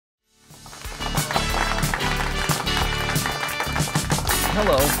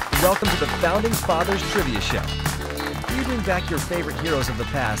Hello, and welcome to the Founding Fathers Trivia Show. We bring back your favorite heroes of the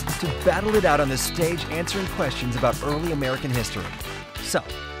past to battle it out on this stage answering questions about early American history. So,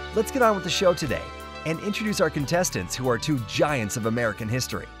 let's get on with the show today and introduce our contestants who are two giants of American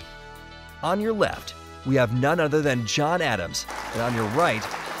history. On your left, we have none other than John Adams, and on your right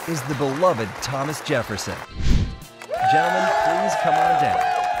is the beloved Thomas Jefferson. Gentlemen, please come on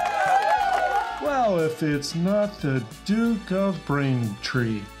down. Well, if it's not the Duke of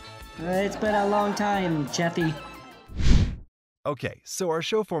Braintree. It's been a long time, Jeffy. Okay, so our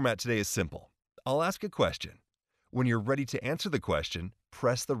show format today is simple. I'll ask a question. When you're ready to answer the question,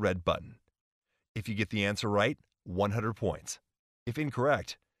 press the red button. If you get the answer right, 100 points. If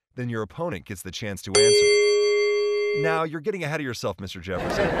incorrect, then your opponent gets the chance to answer. Now, you're getting ahead of yourself, Mr.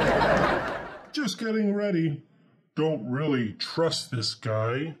 Jefferson. Just getting ready. Don't really trust this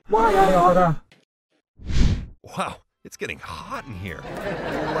guy. Why I oughta? Wow, it's getting hot in here.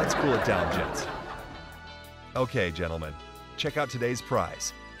 Let's cool it down, gents. Okay, gentlemen, check out today's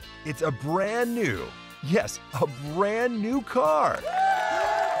prize. It's a brand new, yes, a brand new car.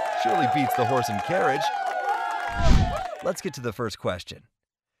 Surely beats the horse and carriage. Let's get to the first question.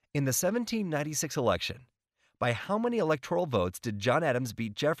 In the 1796 election, by how many electoral votes did John Adams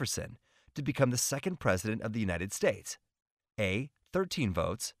beat Jefferson to become the second president of the United States? A, 13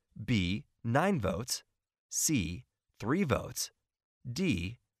 votes, B, 9 votes, C, 3 votes,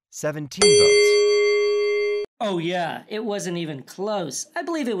 D, 17 votes. Oh yeah, it wasn't even close. I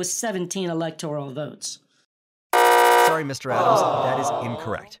believe it was 17 electoral votes. Sorry, Mr. Adams, that is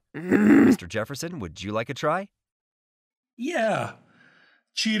incorrect. Mr. Jefferson, would you like a try? Yeah.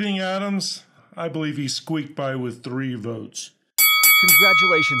 Cheating Adams. I believe he squeaked by with 3 votes.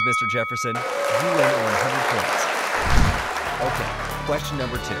 Congratulations, Mr. Jefferson. You win 100 points. Okay, question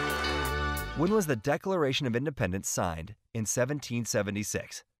number 2. When was the Declaration of Independence signed in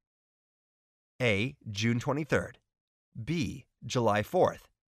 1776? A, June 23rd, B, July 4th,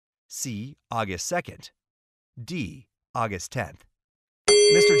 C, August 2nd, D, August 10th.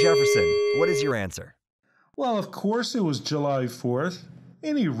 Mr. Jefferson, what is your answer? Well, of course it was July 4th.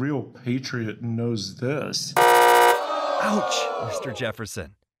 Any real patriot knows this. Ouch, Mr.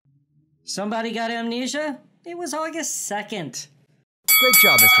 Jefferson. Somebody got amnesia? It was August 2nd. Great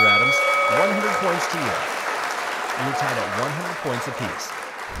job, Mr. Adams. 100 points to you. And you're tied at 100 points apiece.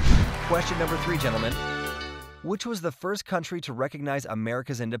 Question number 3, gentlemen. Which was the first country to recognize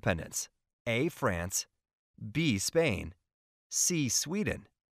America's independence? A, France, B, Spain, C, Sweden,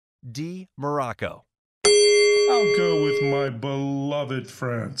 D, Morocco. I'll go with my beloved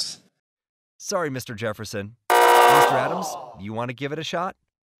France. Sorry, Mr. Jefferson. Mr. Adams, you want to give it a shot?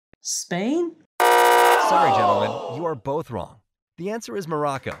 Spain? Sorry, gentlemen, you are both wrong. The answer is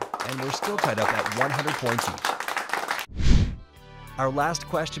Morocco, and we're still tied up at 100 points each. Our last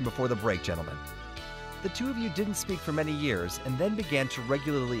question before the break, gentlemen. The two of you didn't speak for many years and then began to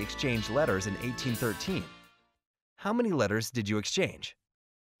regularly exchange letters in 1813. How many letters did you exchange?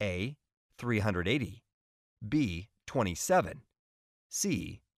 A, 380, B, 27,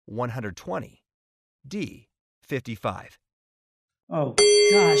 C, 120, D, 55. Oh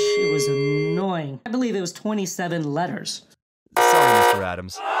gosh, it was annoying. I believe it was 27 letters. Sorry, Mr.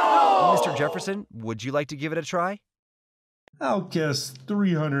 Adams. Mr. Jefferson, would you like to give it a try? I'll guess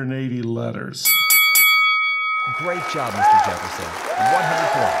 380 letters. Great job, Mr. Jefferson.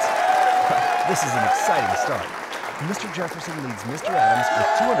 100 points. This is an exciting start. Mr. Jefferson leads Mr. Adams with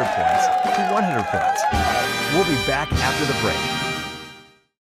 200 points to 100 points. We'll be back after the break.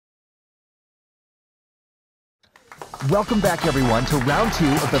 Welcome back, everyone, to round 2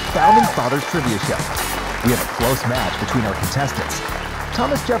 of the Founding Fathers Trivia Show. We have a close match between our contestants.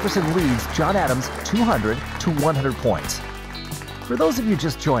 Thomas Jefferson leads John Adams 200 to 100 points. For those of you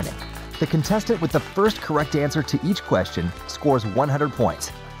just joining, the contestant with the first correct answer to each question scores 100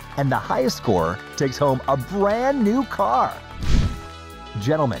 points, and the highest scorer takes home a brand new car.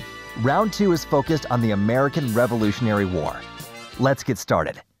 Gentlemen, round 2 is focused on the American Revolutionary War. Let's get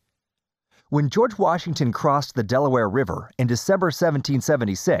started. When George Washington crossed the Delaware River in December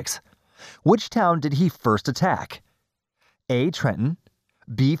 1776, which town did he first attack? A, Trenton,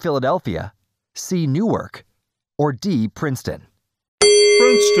 B, Philadelphia, C, Newark, or D, Princeton?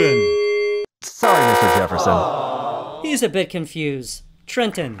 Princeton. Sorry, Mr. Jefferson. He's a bit confused.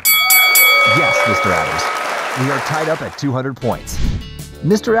 Trenton. Yes, Mr. Adams. We are tied up at 200 points.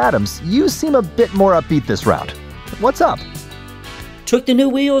 Mr. Adams, you seem a bit more upbeat this round. What's up? Took the new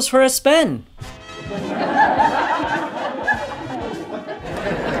wheels for a spin.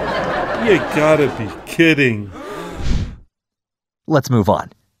 You gotta be kidding. Let's move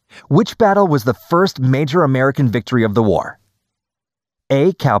on. Which battle was the first major American victory of the war?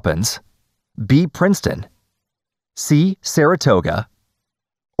 A. Cowpens, B. Princeton, C. Saratoga,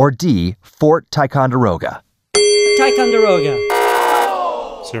 or D. Fort Ticonderoga? Ticonderoga.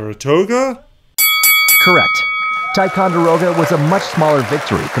 Saratoga? Correct. Ticonderoga was a much smaller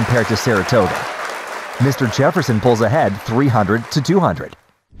victory compared to Saratoga. Mr. Jefferson pulls ahead 300 to 200.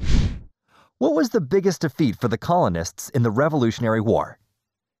 What was the biggest defeat for the colonists in the Revolutionary War?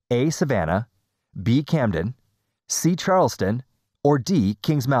 A. Savannah, B. Camden, C. Charleston, or D.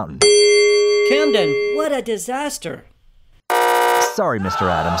 Kings Mountain? Camden, what a disaster. Sorry, Mr.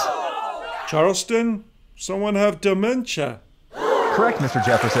 Adams. Charleston? Someone have dementia. Correct, Mr.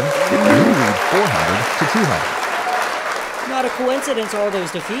 Jefferson. You lead 400 to 200. Not a coincidence all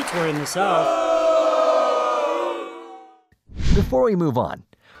those defeats were in the South. Before we move on,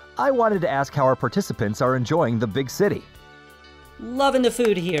 I wanted to ask how our participants are enjoying the big city. Loving the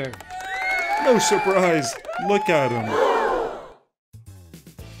food here. No surprise. Look at him.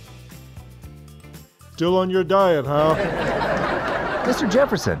 Still on your diet, huh? Mr.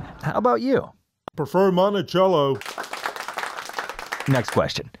 Jefferson, how about you? Prefer Monticello. Next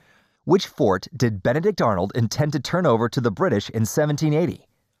question. Which fort did Benedict Arnold intend to turn over to the British in 1780?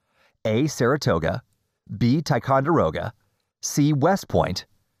 A. Saratoga, B. Ticonderoga, C. West Point,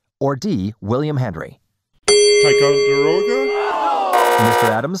 or D. William Henry? Ticonderoga? Mr.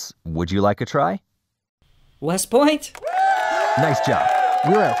 Adams, would you like a try? West Point? Nice job.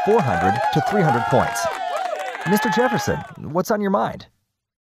 We're at 400 to 300 points. Mr. Jefferson, what's on your mind?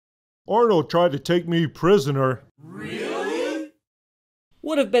 Arnold tried to take me prisoner.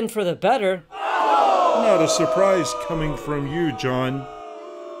 Would have been for the better. Not a surprise coming from you, John.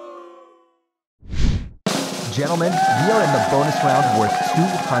 Gentlemen, we are in the bonus round worth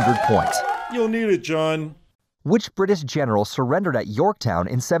 200 points. You'll need it, John. Which British general surrendered at Yorktown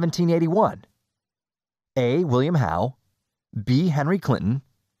in 1781? A. William Howe, B. Henry Clinton,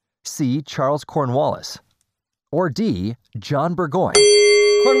 C. Charles Cornwallis, or D. John Burgoyne?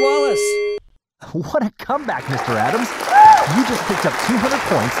 Cornwallis. What a comeback, Mr. Adams. You just picked up 200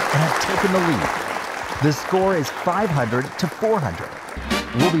 points and have taken the lead. The score is 500 to 400.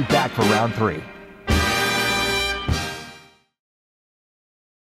 We'll be back for round 3.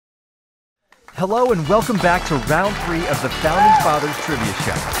 Hello and welcome back to round 3 of the Founding Fathers Trivia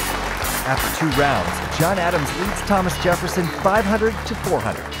Show. After 2 rounds, John Adams leads Thomas Jefferson 500 to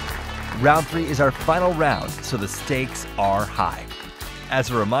 400. Round 3 is our final round, so the stakes are high.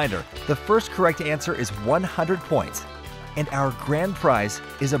 As a reminder, the first correct answer is 100 points, and our grand prize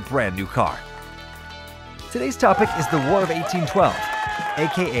is a brand new car. Today's topic is the War of 1812,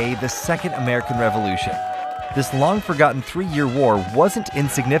 aka the Second American Revolution. This long-forgotten 3-year war wasn't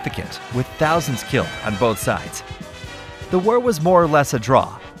insignificant, with thousands killed on both sides. The war was more or less a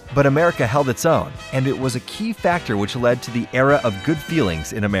draw, but America held its own, and it was a key factor which led to the era of good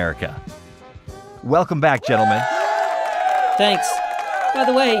feelings in America. Welcome back, gentlemen. Thanks. By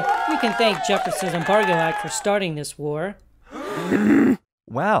the way, you can thank Jefferson's Embargo Act for starting this war.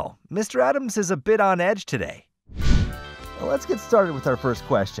 Wow, Mr. Adams is a bit on edge today. Well, let's get started with our first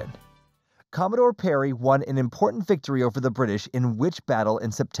question. Commodore Perry won an important victory over the British in which battle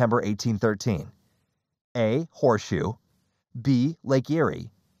in September 1813? A. Horseshoe, B. Lake Erie,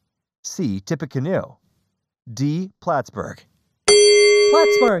 C. Tippecanoe, D. Plattsburgh?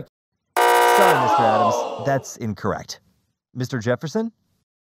 Plattsburgh. Sorry, Mr. Adams, that's incorrect. Mr. Jefferson?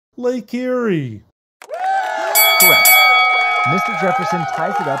 Lake Erie. Correct. Mr. Jefferson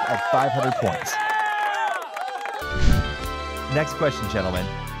ties it up at 500 points. Next question, gentlemen.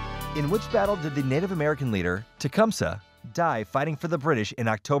 In which battle did the Native American leader, Tecumseh, die fighting for the British in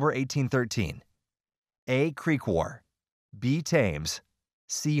October 1813? A. Creek War, B. Thames,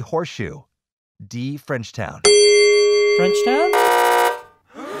 C. Horseshoe, D. Frenchtown? Frenchtown?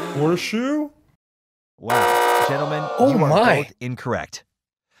 Horseshoe? Wow, gentlemen, Oh you are my. both incorrect.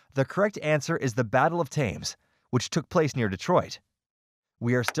 The correct answer is the Battle of Thames, which took place near Detroit.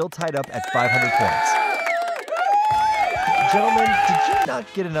 We are still tied up at 500 points. Gentlemen, did you not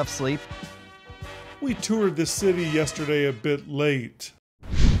get enough sleep? We toured the city yesterday a bit late.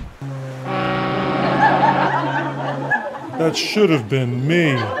 That should have been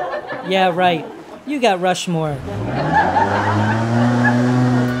me. Yeah, right. You got Rushmore.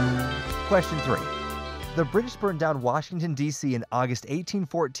 Question 3. The British burned down Washington, D.C. in August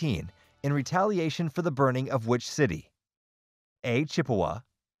 1814 in retaliation for the burning of which city? A. Chippewa,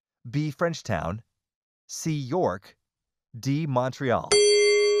 B. Frenchtown, C. York, D. Montreal?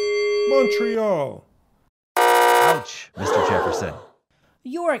 Montreal. Ouch, Mr. Jefferson.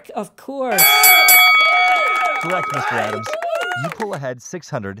 York, of course. Correct, Mr. Adams. You pull ahead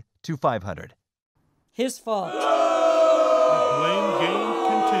 600 to 500. His fault. Blame game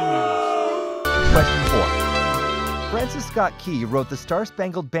continues. Question 4. Francis Scott Key wrote the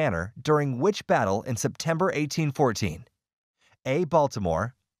Star-Spangled Banner during which battle in September 1814? A.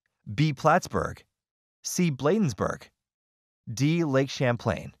 Baltimore, B. Plattsburgh, C. Bladensburg, D. Lake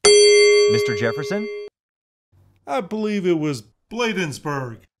Champlain. Mr. Jefferson? I believe it was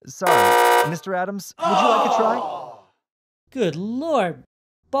Bladensburg. Sorry. Mr. Adams, would you like a try? Good Lord.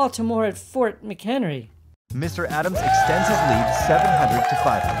 Baltimore at Fort McHenry. Mr. Adams extends his lead 700 to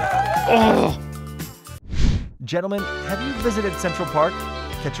 500. Gentlemen, have you visited Central Park?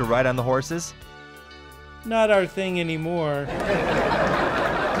 Catch a ride on the horses? Not our thing anymore.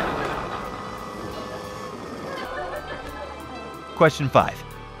 Question 5.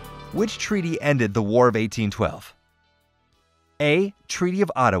 Which treaty ended the War of 1812? A. Treaty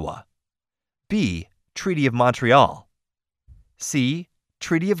of Ottawa, B. Treaty of Montreal, C.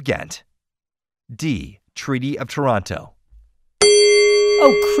 Treaty of Ghent, D. Treaty of Toronto.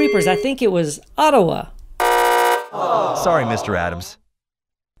 Oh, creepers, I think it was Ottawa. Sorry, Mr. Adams.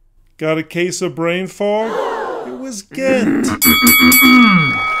 Got a case of brain fog? It was Ghent.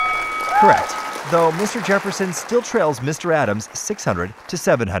 Correct, though Mr. Jefferson still trails Mr. Adams 600 to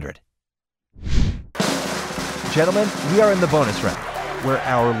 700. Gentlemen, we are in the bonus round, where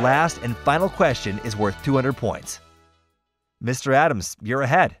our last and final question is worth 200 points. Mr. Adams, you're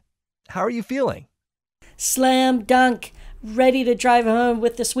ahead. How are you feeling? Slam dunk. Ready to drive home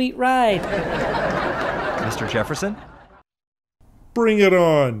with the sweet ride. Mr. Jefferson? Bring it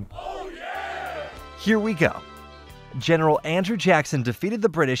on. Here we go. General Andrew Jackson defeated the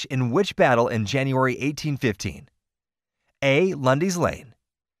British in which battle in January 1815? A. Lundy's Lane,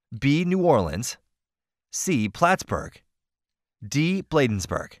 B. New Orleans, C. Plattsburgh, D.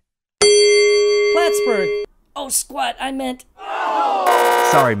 Bladensburg. Plattsburgh. Oh, squat, I meant.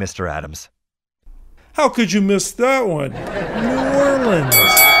 Sorry, Mr. Adams. How could you miss that one? New Orleans.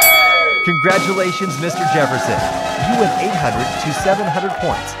 Congratulations, Mr. Jefferson. You win 800 to 700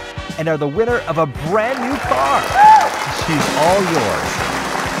 points and are the winner of a brand new car. She's all yours.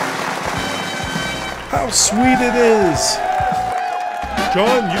 How sweet it is.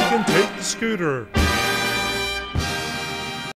 John, you can take the scooter.